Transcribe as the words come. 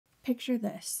Picture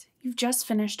this. You've just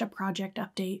finished a project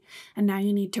update, and now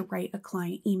you need to write a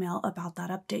client email about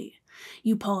that update.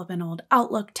 You pull up an old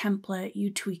Outlook template, you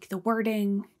tweak the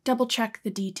wording, double-check the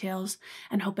details,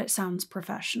 and hope it sounds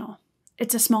professional.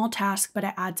 It's a small task, but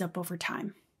it adds up over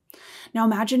time. Now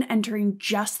imagine entering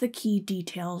just the key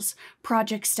details,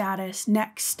 project status,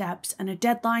 next steps, and a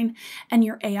deadline, and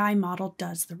your AI model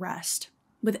does the rest.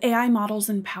 With AI models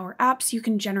and Power Apps, you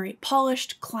can generate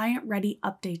polished, client-ready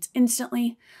updates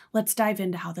instantly. Let's dive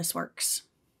into how this works.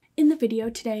 In the video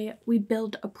today, we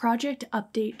build a project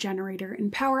update generator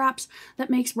in Power Apps that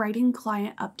makes writing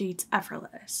client updates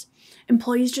effortless.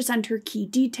 Employees just enter key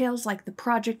details like the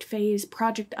project phase,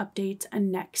 project updates,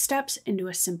 and next steps into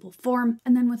a simple form,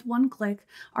 and then with one click,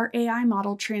 our AI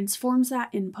model transforms that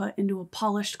input into a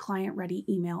polished client-ready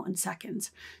email in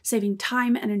seconds, saving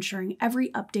time and ensuring every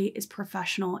update is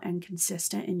professional and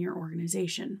consistent in your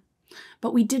organization.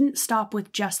 But we didn't stop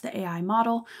with just the AI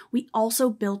model. We also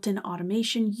built in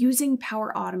automation using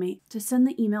Power Automate to send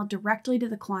the email directly to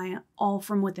the client, all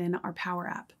from within our Power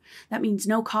App. That means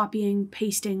no copying,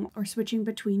 pasting, or switching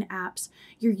between apps.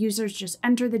 Your users just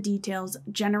enter the details,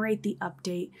 generate the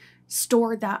update,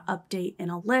 store that update in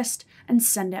a list, and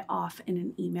send it off in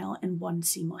an email in one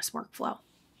seamless workflow.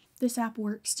 This app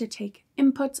works to take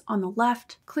inputs on the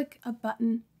left, click a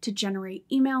button to generate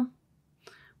email.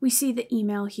 We see the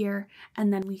email here,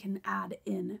 and then we can add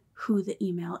in who the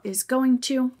email is going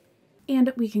to,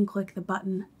 and we can click the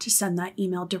button to send that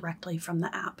email directly from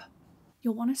the app.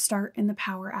 You'll want to start in the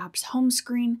Power Apps home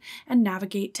screen and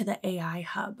navigate to the AI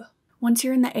Hub. Once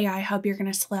you're in the AI Hub, you're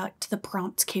going to select the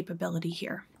prompts capability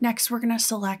here. Next, we're going to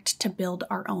select to build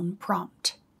our own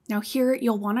prompt. Now here,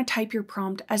 you'll want to type your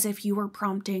prompt as if you were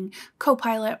prompting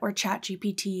Copilot or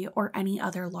ChatGPT or any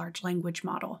other large language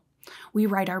model. We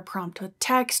write our prompt with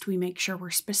text, we make sure we're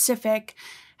specific,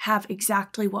 have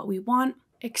exactly what we want,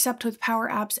 except with Power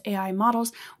Apps AI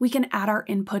models, we can add our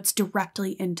inputs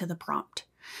directly into the prompt.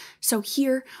 So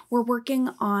here, we're working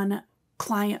on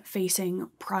client-facing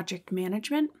project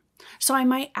management, so I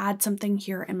might add something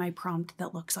here in my prompt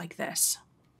that looks like this.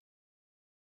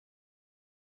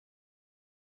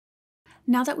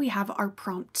 Now that we have our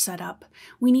prompt set up,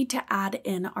 we need to add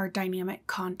in our dynamic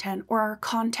content or our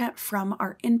content from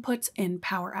our inputs in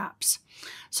Power Apps.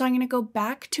 So I'm going to go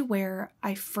back to where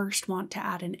I first want to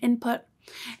add an input,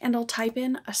 and I'll type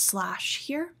in a slash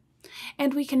here,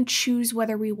 and we can choose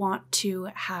whether we want to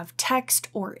have text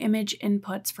or image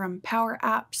inputs from Power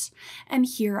Apps, and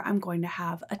here I'm going to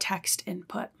have a text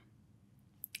input.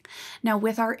 Now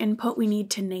with our input, we need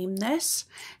to name this,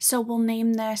 so we'll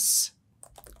name this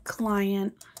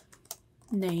client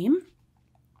name,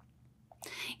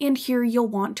 and here you'll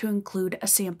want to include a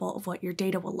sample of what your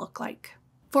data will look like.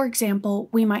 For example,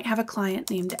 we might have a client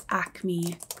named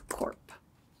Acme Corp,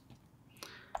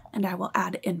 and I will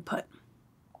add input.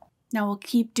 Now we'll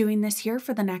keep doing this here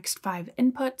for the next 5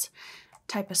 inputs.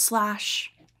 Type a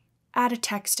slash, add a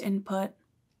text input,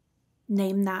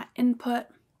 name that input,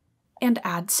 and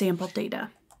add sample data.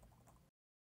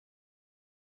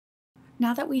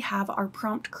 Now that we have our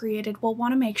prompt created, we'll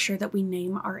want to make sure that we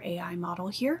name our AI model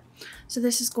here. So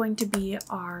this is going to be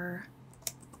our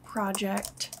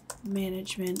project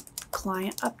management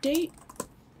client update.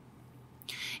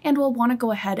 And we'll want to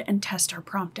go ahead and test our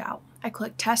prompt out. I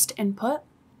click test input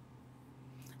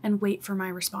and wait for my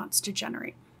response to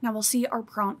generate. Now we'll see our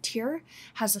prompt here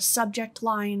has a subject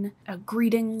line, a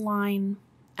greeting line,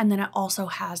 and then it also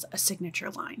has a signature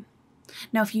line.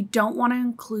 Now, if you don't want to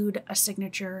include a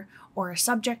signature or a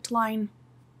subject line,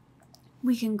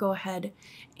 we can go ahead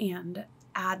and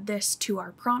add this to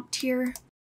our prompt here.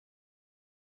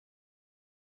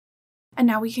 And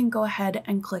now we can go ahead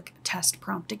and click Test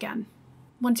Prompt again.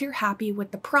 Once you're happy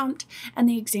with the prompt and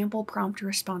the example prompt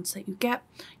response that you get,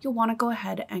 you'll want to go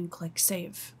ahead and click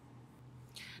Save.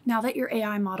 Now that your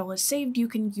AI model is saved, you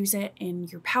can use it in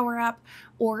your Power App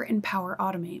or in Power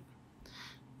Automate.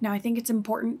 Now, I think it's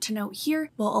important to note here,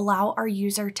 we'll allow our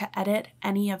user to edit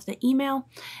any of the email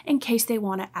in case they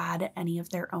want to add any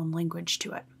of their own language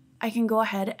to it. I can go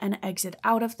ahead and exit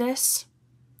out of this,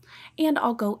 and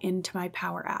I'll go into my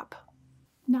Power App.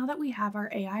 Now that we have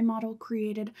our AI model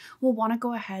created, we'll want to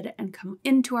go ahead and come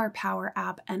into our Power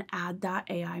App and add that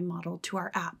AI model to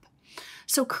our app.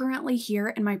 So currently here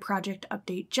in my project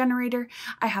update generator,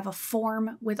 I have a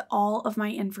form with all of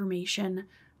my information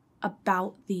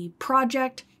about the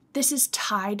project. This is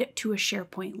tied to a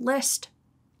SharePoint list.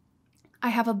 I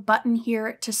have a button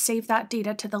here to save that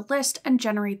data to the list and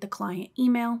generate the client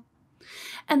email.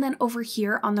 And then over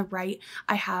here on the right,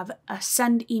 I have a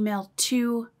send email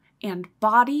to and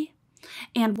body,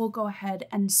 and we'll go ahead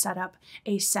and set up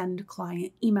a send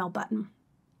client email button.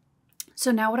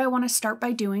 So now what I want to start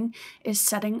by doing is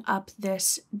setting up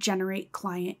this generate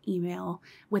client email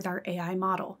with our AI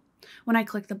model. When I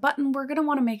click the button, we're going to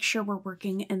want to make sure we're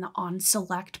working in the on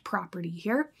select property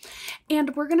here.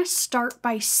 And we're going to start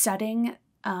by setting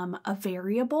a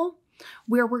variable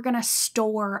where we're going to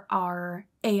store our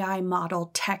AI model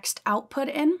text output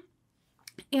in.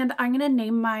 And I'm going to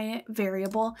name my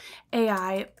variable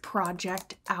AI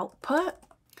project output.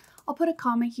 I'll put a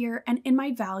comma here, and in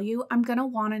my value, I'm going to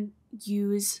want to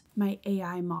use my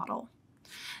AI model.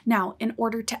 Now, in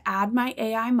order to add my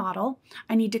AI model,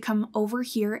 I need to come over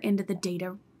here into the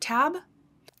Data tab.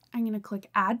 I'm going to click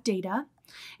Add Data,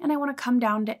 and I want to come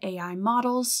down to AI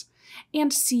Models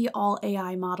and see all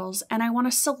AI models, and I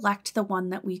want to select the one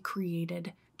that we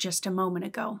created just a moment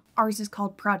ago. Ours is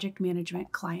called Project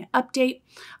Management Client Update.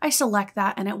 I select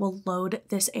that, and it will load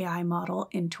this AI model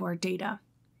into our data.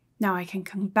 Now I can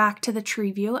come back to the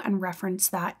tree view and reference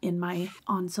that in my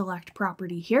onSelect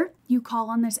property here. You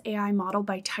call on this AI model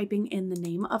by typing in the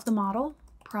name of the model,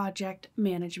 Project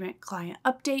Management Client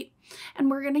Update,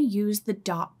 and we're going to use the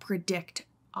 .predict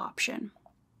option.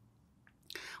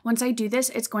 Once I do this,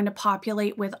 it's going to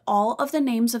populate with all of the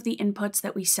names of the inputs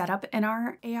that we set up in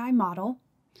our AI model,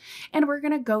 and we're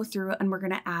going to go through and we're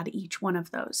going to add each one of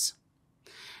those.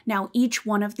 Now, each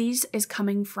one of these is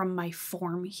coming from my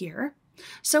form here.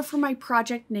 So for my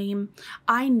project name,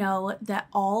 I know that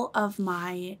all of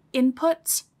my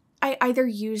inputs, I either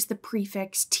use the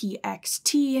prefix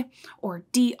TXT or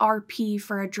DRP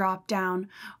for a dropdown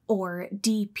or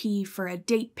DP for a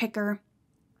date picker.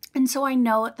 And so I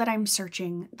know that I'm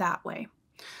searching that way.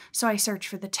 So I search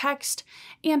for the text,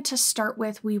 and to start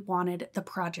with, we wanted the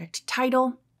project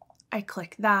title. I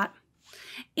click that.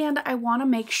 And I want to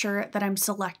make sure that I'm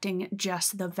selecting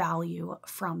just the value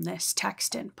from this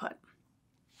text input.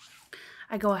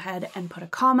 I go ahead and put a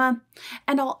comma,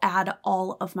 and I'll add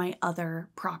all of my other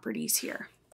properties here.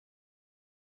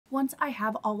 Once I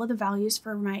have all of the values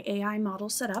for my AI model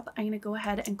set up, I'm going to go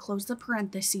ahead and close the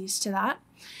parentheses to that.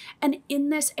 And in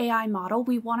this AI model,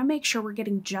 we want to make sure we're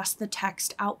getting just the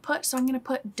text output. So I'm going to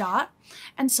put dot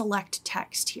and select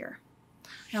text here.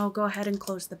 Now I'll go ahead and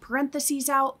close the parentheses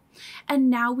out. And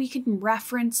now we can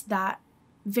reference that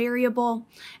variable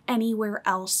anywhere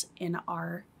else in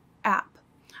our app.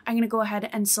 I'm going to go ahead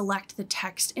and select the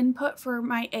text input for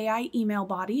my AI email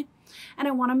body, and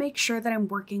I want to make sure that I'm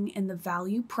working in the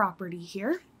value property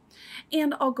here,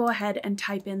 and I'll go ahead and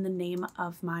type in the name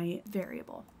of my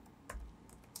variable.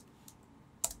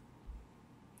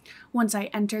 Once I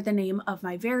enter the name of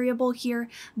my variable here,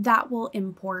 that will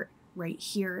import right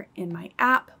here in my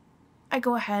app. I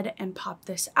go ahead and pop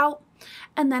this out,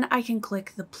 and then I can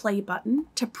click the play button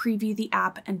to preview the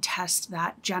app and test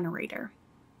that generator.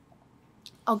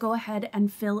 I'll go ahead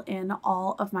and fill in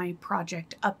all of my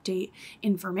project update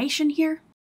information here.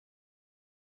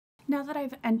 Now that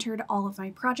I've entered all of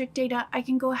my project data, I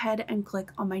can go ahead and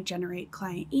click on my Generate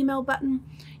Client Email button.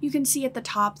 You can see at the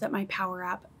top that my Power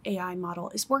App AI model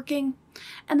is working.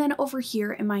 And then over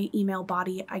here in my email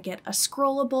body, I get a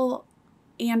scrollable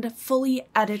and fully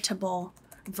editable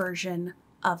version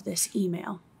of this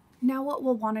email. Now what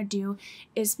we'll want to do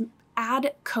is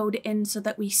add code in so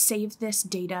that we save this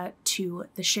data to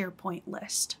the SharePoint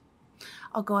list.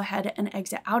 I'll go ahead and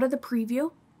exit out of the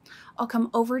preview. I'll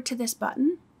come over to this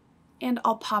button and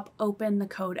I'll pop open the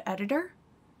code editor.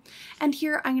 And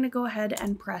here I'm going to go ahead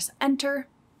and press enter.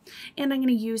 And I'm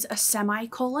going to use a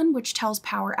semicolon, which tells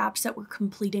Power Apps that we're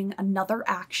completing another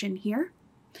action here.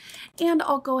 And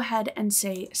I'll go ahead and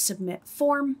say submit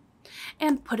form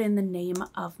and put in the name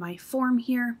of my form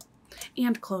here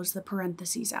and close the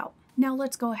parentheses out. Now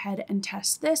let's go ahead and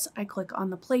test this. I click on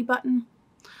the play button.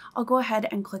 I'll go ahead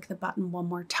and click the button one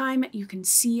more time. You can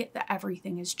see that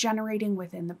everything is generating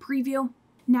within the preview.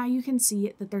 Now you can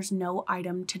see that there's no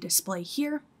item to display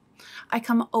here. I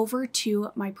come over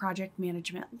to my project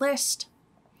management list.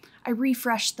 I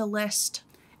refresh the list,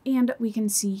 and we can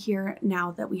see here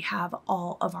now that we have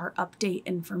all of our update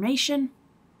information,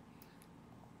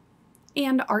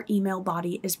 and our email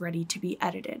body is ready to be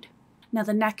edited. Now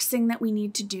the next thing that we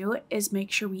need to do is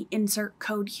make sure we insert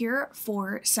code here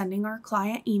for sending our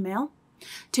client email.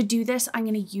 To do this, I'm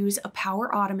going to use a Power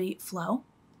Automate flow.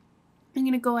 I'm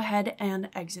going to go ahead and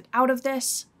exit out of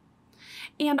this,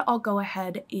 and I'll go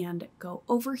ahead and go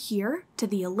over here to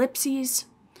the ellipses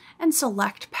and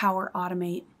select Power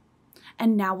Automate,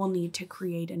 and now we'll need to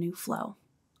create a new flow.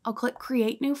 I'll click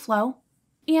Create New Flow,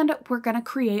 and we're going to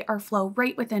create our flow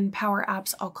right within Power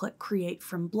Apps. I'll click Create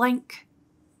from Blank.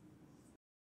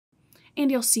 And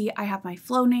you'll see I have my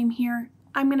flow name here.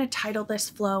 I'm going to title this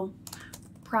flow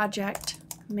Project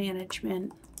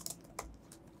Management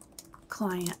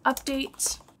client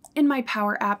updates. In my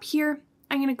Power App here,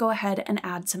 I'm going to go ahead and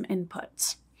add some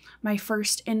inputs. My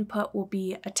first input will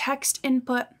be a text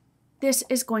input. This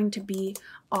is going to be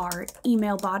our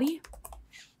email body.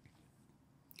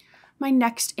 My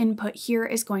next input here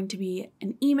is going to be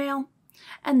an email,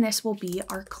 and this will be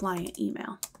our client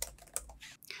email.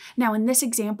 Now in this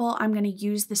example, I'm going to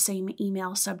use the same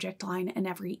email subject line in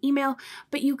every email,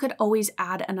 but you could always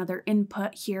add another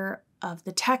input here of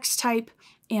the text type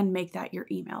and make that your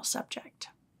email subject.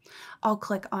 I'll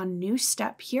click on New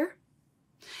Step here,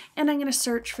 and I'm going to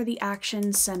search for the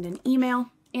action Send an Email,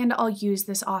 and I'll use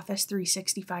this Office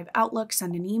 365 Outlook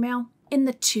Send an Email. In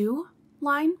the To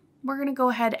line, we're going to go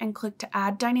ahead and click to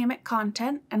add dynamic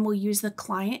content, and we'll use the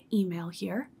client email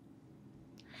here.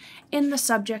 In the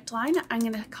subject line, I'm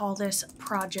going to call this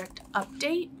Project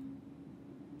Update.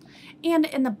 And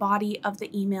in the body of the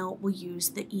email, we'll use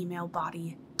the email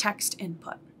body text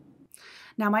input.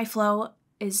 Now my flow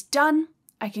is done.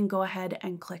 I can go ahead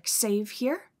and click Save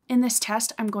here. In this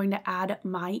test, I'm going to add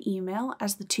my email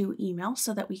as the To email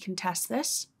so that we can test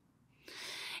this.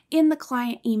 In the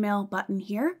client email button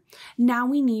here, now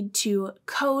we need to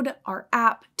code our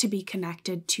app to be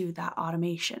connected to that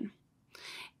automation.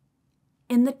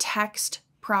 In the text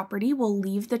property, we'll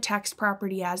leave the text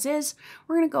property as is.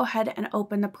 We're going to go ahead and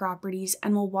open the properties,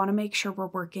 and we'll want to make sure we're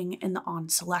working in the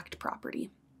onSelect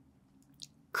property.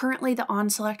 Currently, the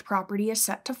onSelect property is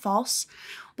set to false.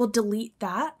 We'll delete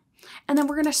that, and then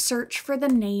we're going to search for the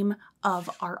name of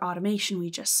our automation we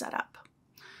just set up.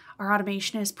 Our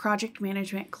automation is Project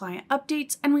Management Client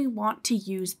Updates, and we want to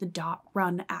use the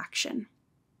 .run action.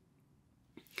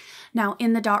 Now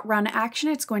in the .run action,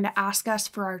 it's going to ask us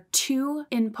for our 2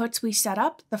 inputs we set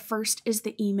up. The first is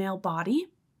the email body.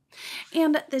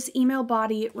 And this email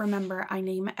body, remember, I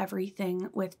name everything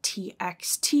with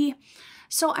TXT.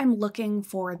 So I'm looking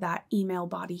for that email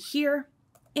body here,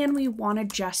 and we want to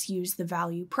just use the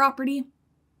value property.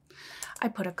 I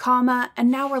put a comma,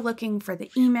 and now we're looking for the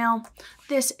email.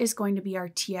 This is going to be our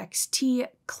TXT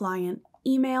client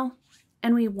email,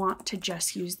 and we want to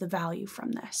just use the value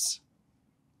from this.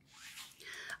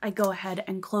 I go ahead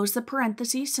and close the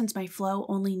parentheses since my flow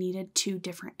only needed 2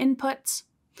 different inputs,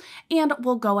 and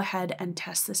we'll go ahead and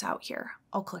test this out here.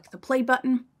 I'll click the play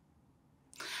button.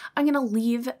 I'm going to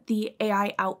leave the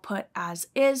AI output as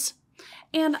is,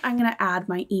 and I'm going to add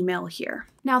my email here.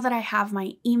 Now that I have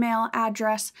my email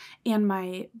address and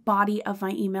my body of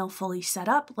my email fully set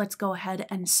up, let's go ahead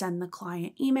and send the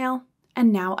client email.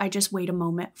 And now I just wait a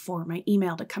moment for my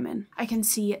email to come in. I can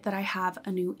see that I have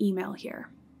a new email here.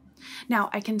 Now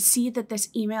I can see that this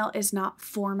email is not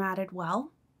formatted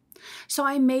well. So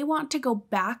I may want to go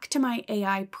back to my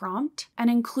AI prompt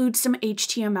and include some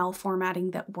HTML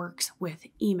formatting that works with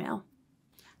email.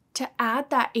 To add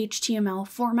that HTML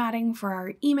formatting for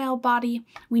our email body,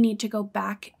 we need to go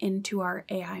back into our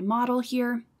AI model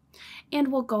here,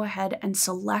 and we'll go ahead and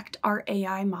select our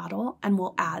AI model, and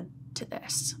we'll add to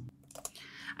this.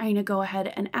 I'm going to go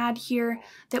ahead and add here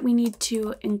that we need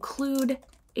to include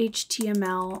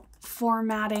HTML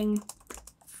formatting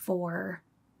for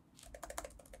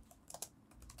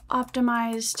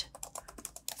optimized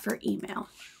for email.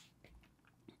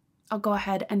 I'll go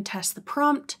ahead and test the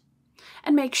prompt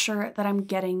and make sure that I'm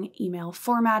getting email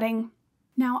formatting.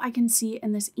 Now I can see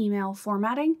in this email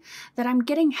formatting that I'm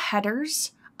getting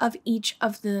headers of each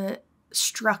of the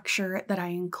structure that I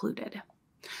included.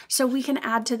 So we can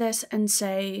add to this and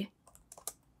say,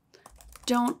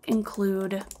 don't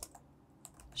include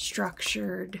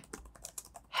structured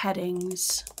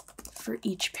headings for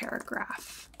each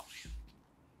paragraph.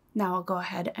 Now I'll go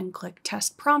ahead and click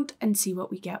test prompt and see what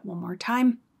we get one more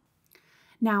time.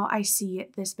 Now I see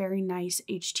this very nice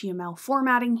HTML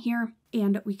formatting here,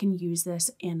 and we can use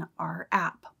this in our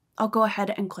app. I'll go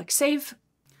ahead and click save.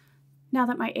 Now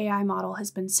that my AI model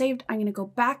has been saved, I'm going to go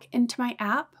back into my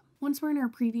app. Once we're in our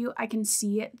preview, I can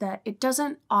see that it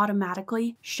doesn't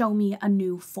automatically show me a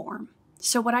new form.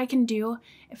 So what I can do,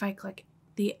 if I click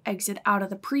the exit out of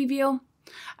the preview,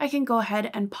 I can go ahead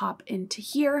and pop into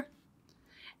here,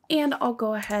 and I'll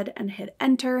go ahead and hit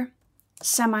enter,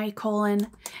 semicolon,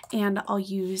 and I'll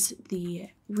use the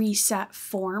reset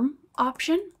form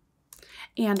option,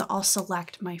 and I'll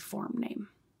select my form name.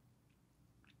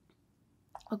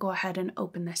 I'll go ahead and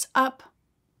open this up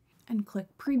and click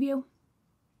preview.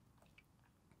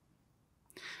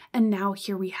 And now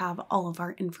here we have all of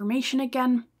our information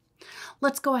again.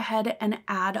 Let's go ahead and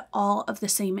add all of the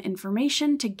same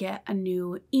information to get a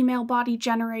new email body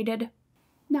generated.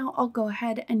 Now I'll go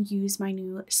ahead and use my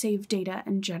new save data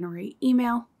and generate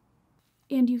email.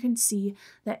 And you can see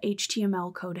that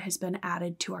HTML code has been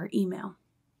added to our email.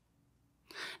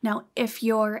 Now, if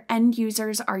your end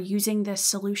users are using this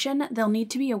solution, they'll need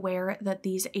to be aware that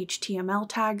these HTML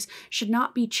tags should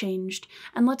not be changed.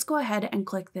 And let's go ahead and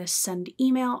click this Send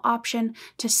Email option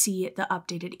to see the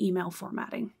updated email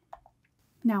formatting.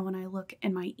 Now, when I look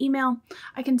in my email,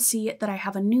 I can see that I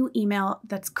have a new email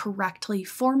that's correctly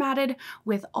formatted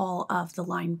with all of the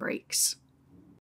line breaks.